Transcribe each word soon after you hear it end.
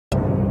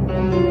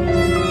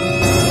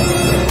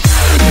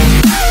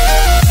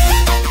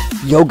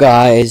Yo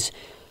guys,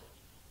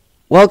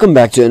 welcome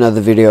back to another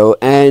video,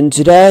 and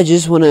today I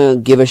just want to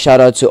give a shout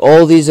out to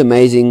all these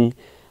amazing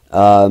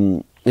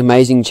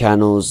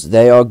channels.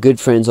 They are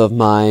good friends of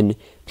mine.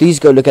 Please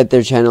go look at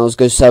their channels,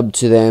 go sub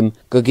to them,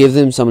 go give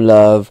them some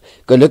love,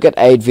 go look at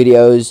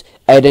AIDvids,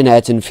 Aiden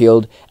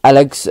Hatenfield,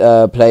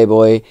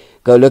 Alexplayboi,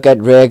 go look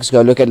at Rex,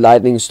 go look at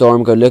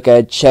Lightningstorm, go look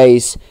at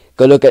Chase,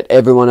 go look at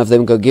every one of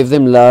them, go give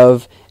them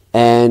love,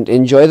 and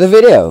enjoy the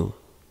video.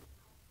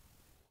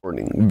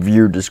 Warning,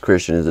 viewer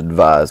discretion is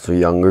advised for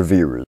younger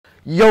viewers.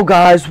 Yo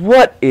guys,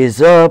 what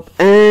is up,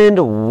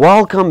 and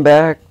welcome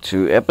back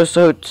to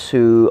episode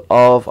 2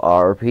 of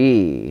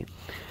RP.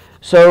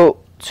 So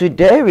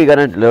today we're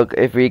gonna look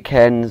if we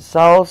can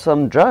sell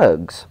some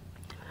drugs.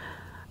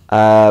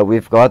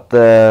 We've got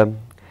the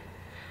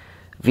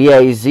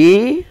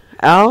VAZ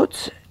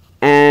out,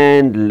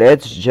 and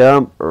let's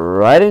jump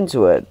right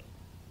into it.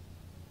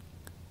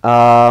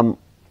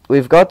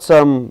 We've got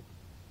some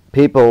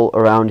people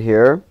around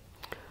here.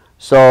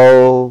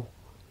 So,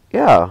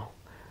 yeah,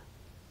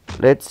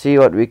 let's see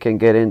what we can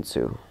get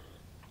into.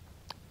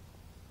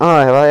 Oh,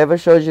 have I ever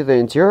showed you the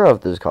interior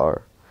of this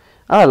car?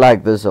 I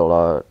like this a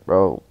lot,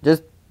 bro.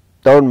 Just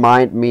don't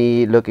mind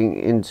me looking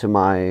into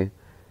my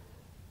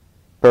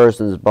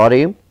person's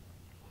body.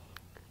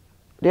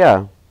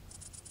 Yeah.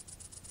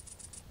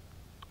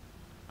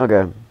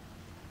 Okay.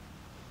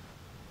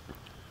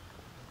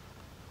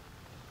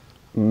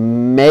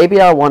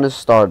 Maybe I want to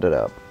start it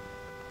up.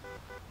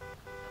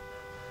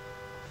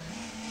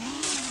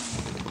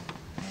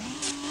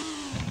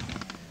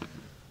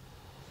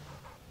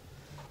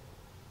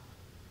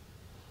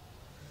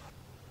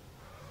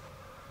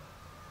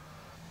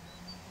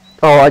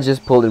 Oh, I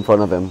just pulled in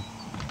front of him.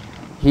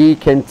 He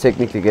can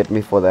technically get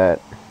me for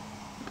that.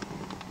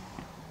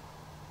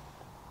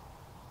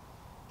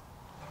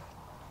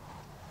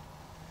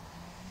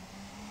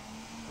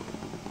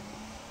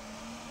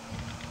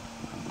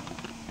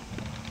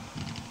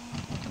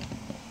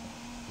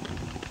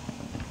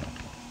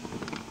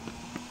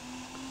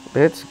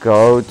 Let's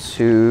go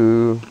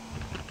to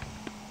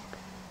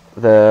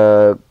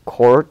the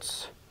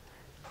courts,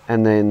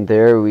 and then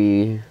there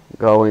we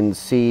go and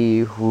see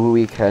who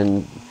we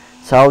can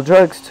sell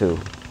drugs to.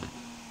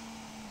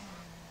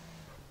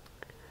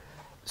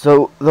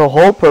 So the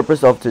whole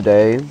purpose of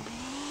today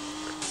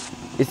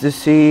is to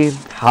see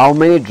how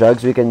many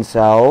drugs we can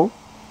sell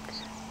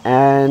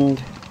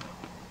and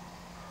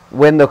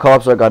when the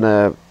cops are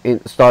gonna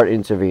start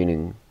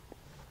intervening.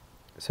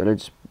 So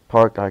let's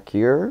park like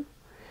here,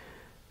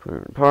 put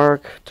it in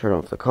park, turn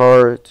off the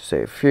car to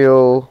save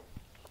fuel,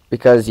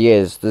 because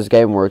yes, this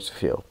game works with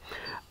fuel.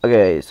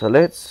 Okay, so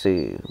let's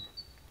see,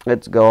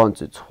 let's go on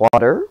to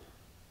Twatter.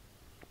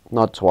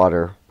 Not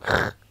Twatter.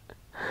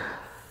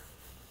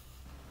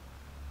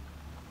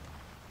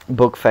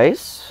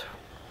 Bookface.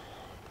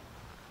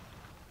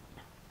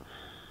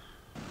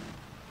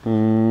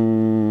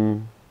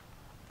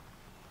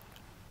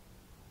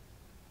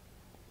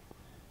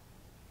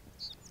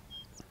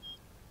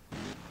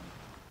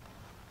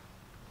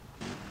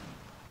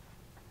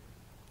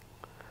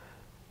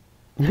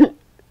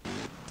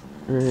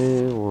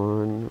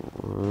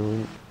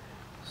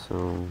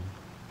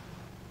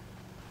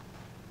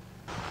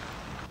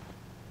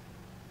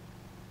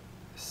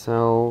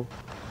 So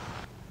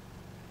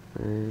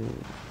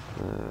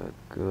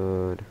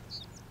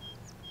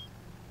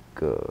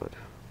good.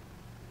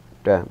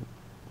 Damn.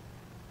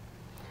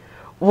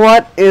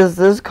 What is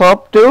this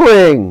cop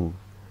doing?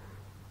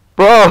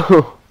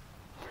 Bro.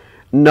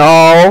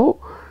 No.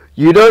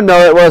 You don't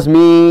know it was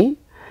me.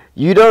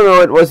 You don't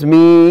know it was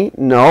me.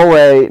 No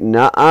way.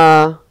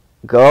 Nuh-uh.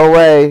 Go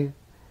away.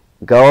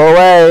 Go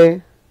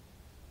away.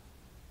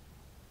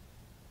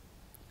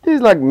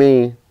 He's like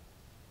me.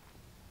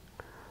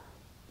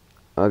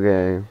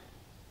 Okay.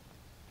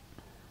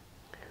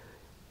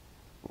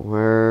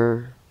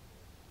 Where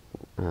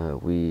are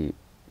we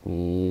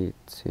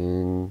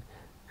meeting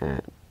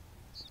at?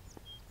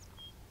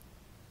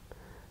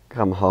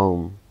 Come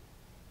home.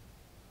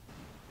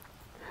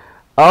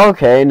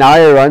 Okay, now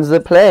he runs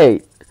the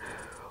plate.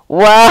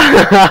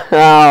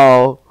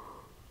 Wow.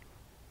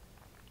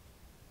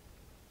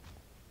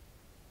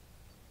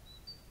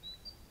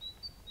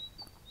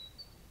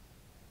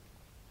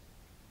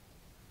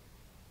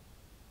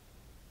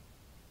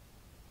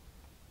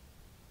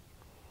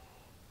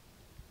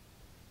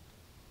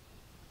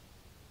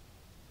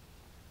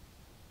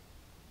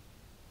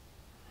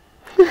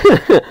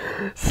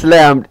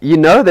 Slammed. You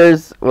know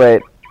there's,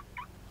 wait.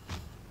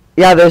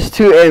 Yeah, there's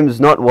 2 M's,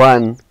 not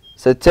 1.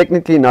 So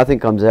technically nothing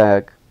comes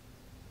back.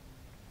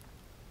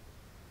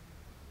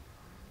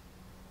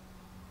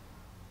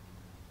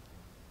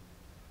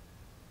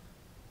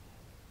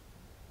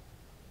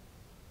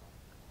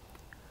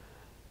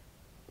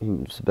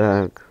 It's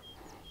back.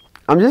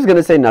 I'm just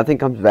gonna say nothing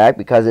comes back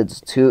because it's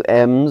 2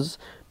 M's,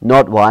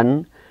 not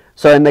 1.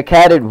 So in the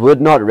CAD it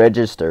would not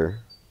register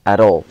at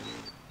all.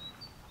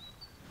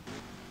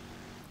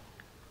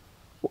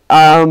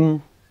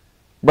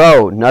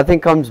 Bro, nothing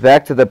comes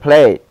back to the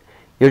plate.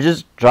 You're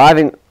just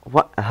driving.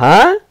 What?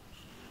 Huh?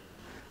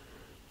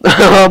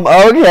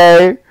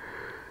 Okay.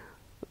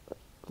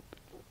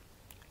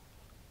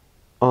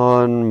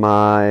 On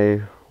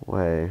my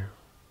way.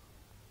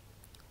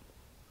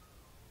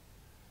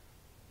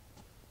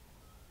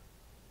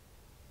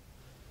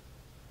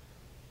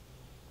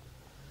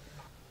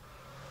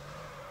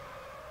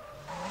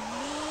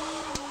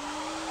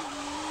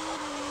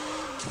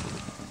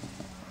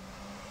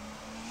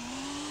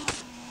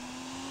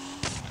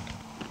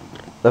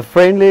 The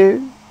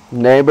friendly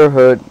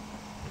neighborhood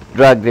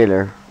drug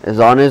dealer is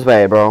on his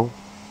way, bro.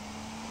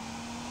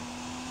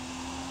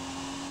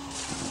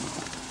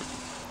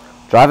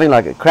 Driving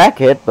like a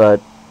crackhead,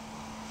 but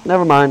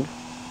never mind.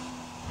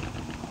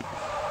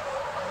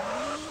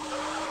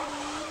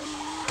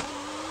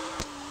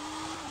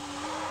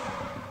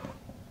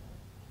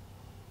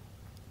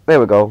 There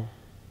we go.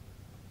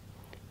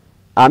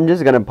 I'm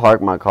just gonna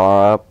park my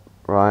car up,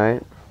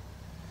 right?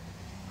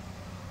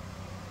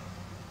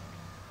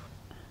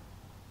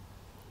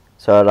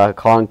 So that I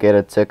can't get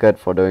a ticket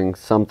for doing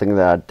something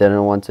that I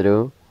didn't want to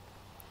do.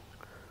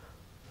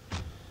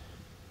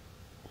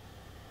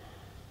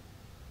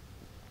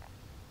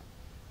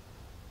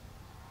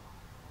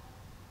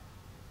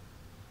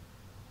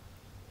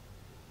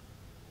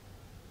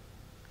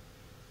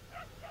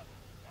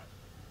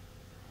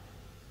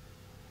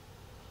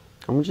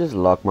 I'm gonna just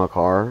lock my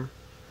car.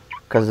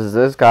 Because as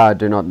this guy, I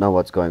do not know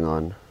what's going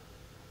on.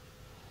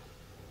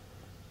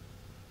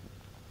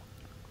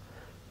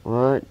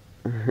 What?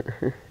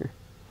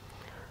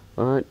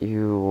 What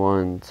you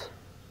want?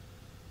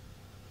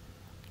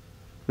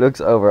 Looks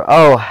over.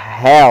 Oh,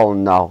 hell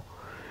no.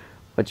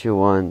 What you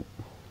want?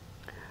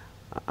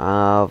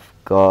 I've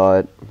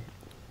got...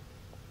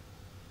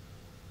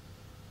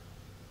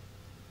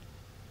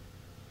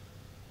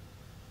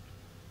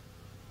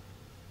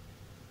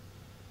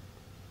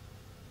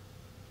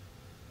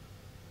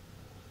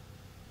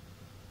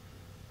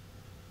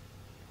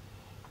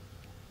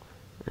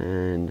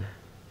 And...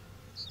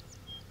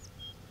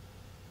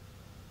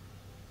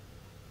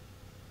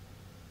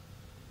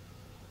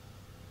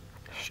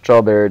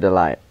 Strawberry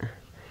Delight.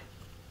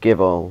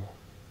 Gibble.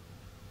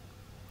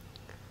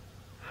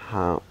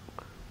 How?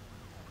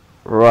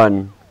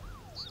 Run.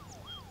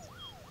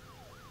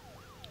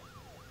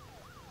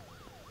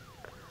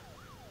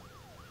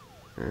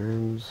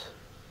 And...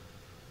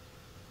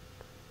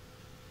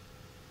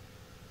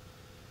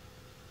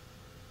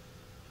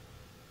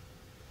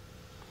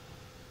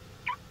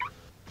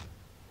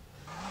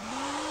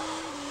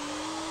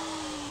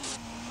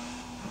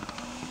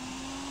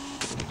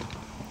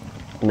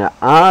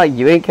 Nah,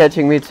 you ain't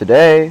catching me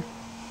today.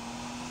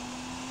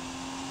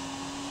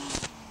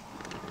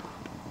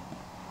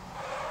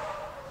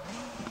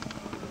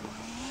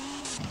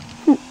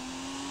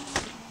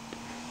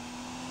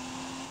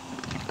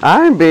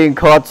 I'm being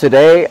caught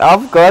today.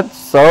 I've got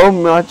so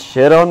much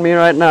shit on me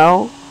right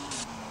now.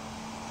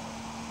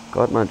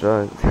 Got my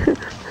drugs.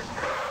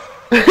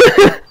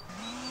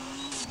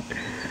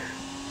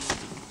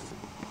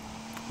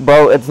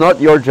 Bro, it's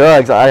not your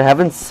drugs. I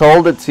haven't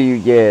sold it to you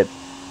yet.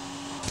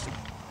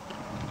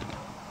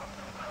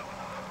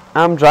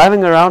 I'm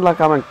driving around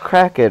like I'm a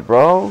crackhead,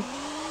 bro.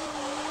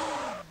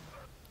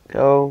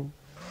 Yo.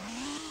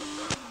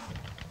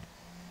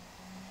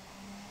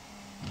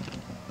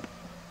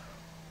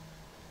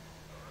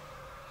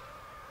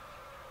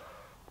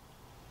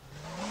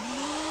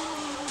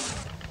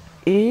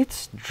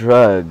 Eats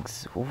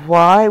drugs.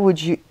 Why would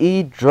you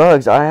eat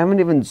drugs? I haven't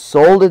even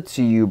sold it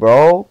to you,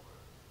 bro.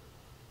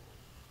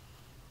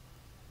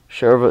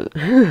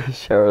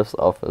 Sheriff's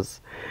office.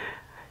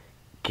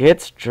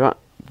 Gets drunk.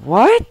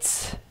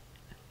 What?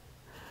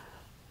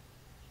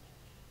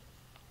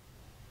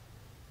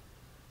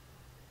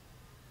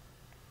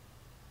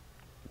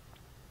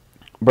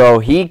 Bro,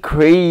 he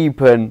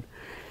creepin'.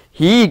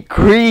 He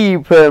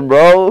creepin',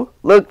 bro.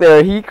 Look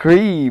there, he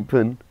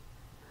creepin'.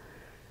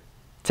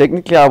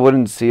 Technically, I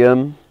wouldn't see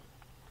him.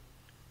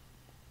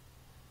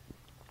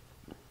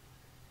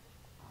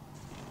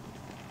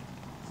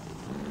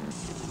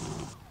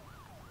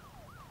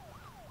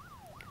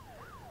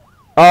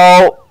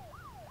 Oh.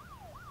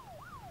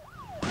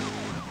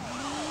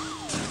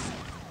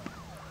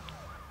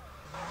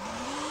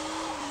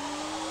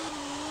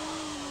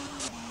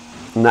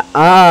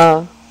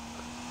 Nuh-uh.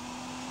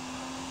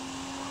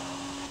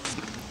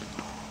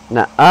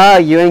 Nuh-uh,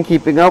 you ain't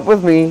keeping up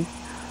with me.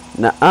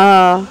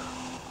 Nuh-uh.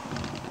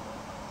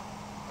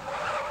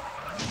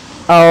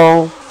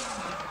 Oh.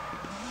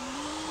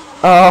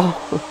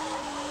 Oh.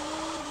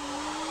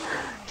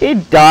 He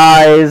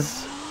dies.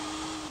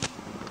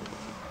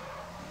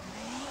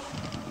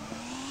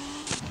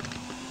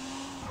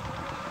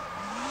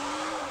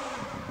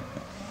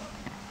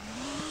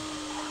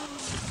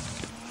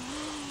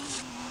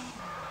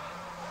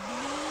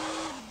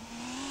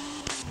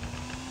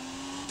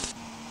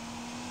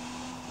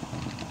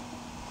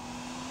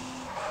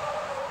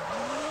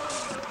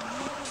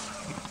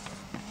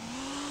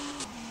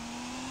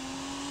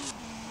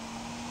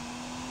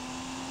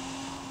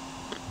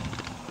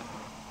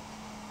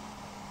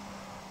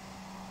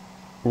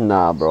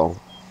 Nah, bro.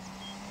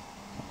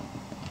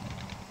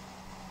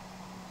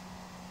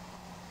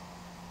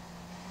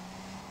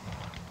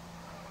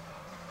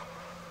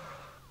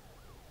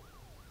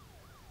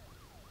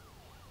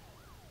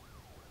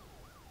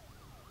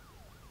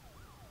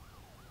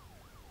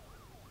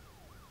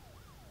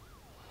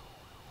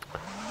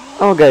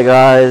 Okay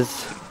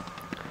guys,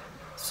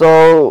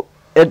 so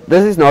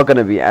this is not going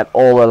to be at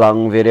all a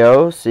long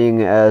video,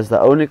 seeing as the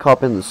only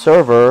cop in the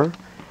server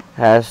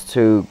has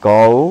to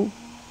go.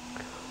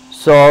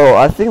 So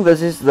I think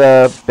this is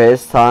the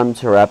best time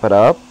to wrap it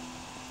up.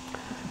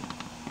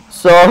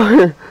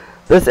 So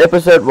this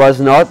episode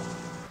was not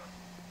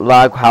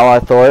like how I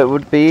thought it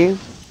would be.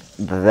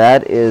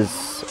 That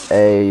is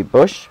a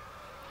bush.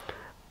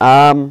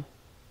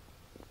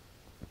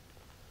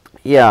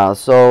 Yeah,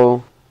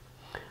 so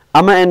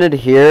I'm gonna end it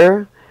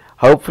here.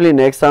 Hopefully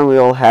next time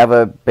we'll have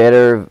a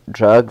better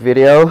drug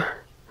video.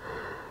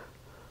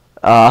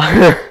 Not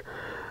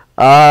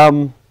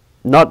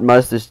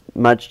much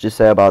to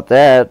say about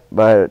that,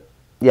 but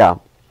yeah.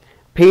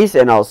 Peace,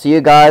 and I'll see you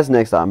guys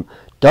next time.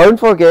 Don't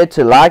forget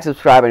to like,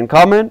 subscribe, and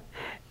comment,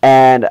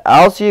 and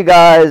I'll see you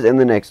guys in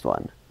the next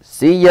one.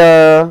 See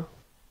ya!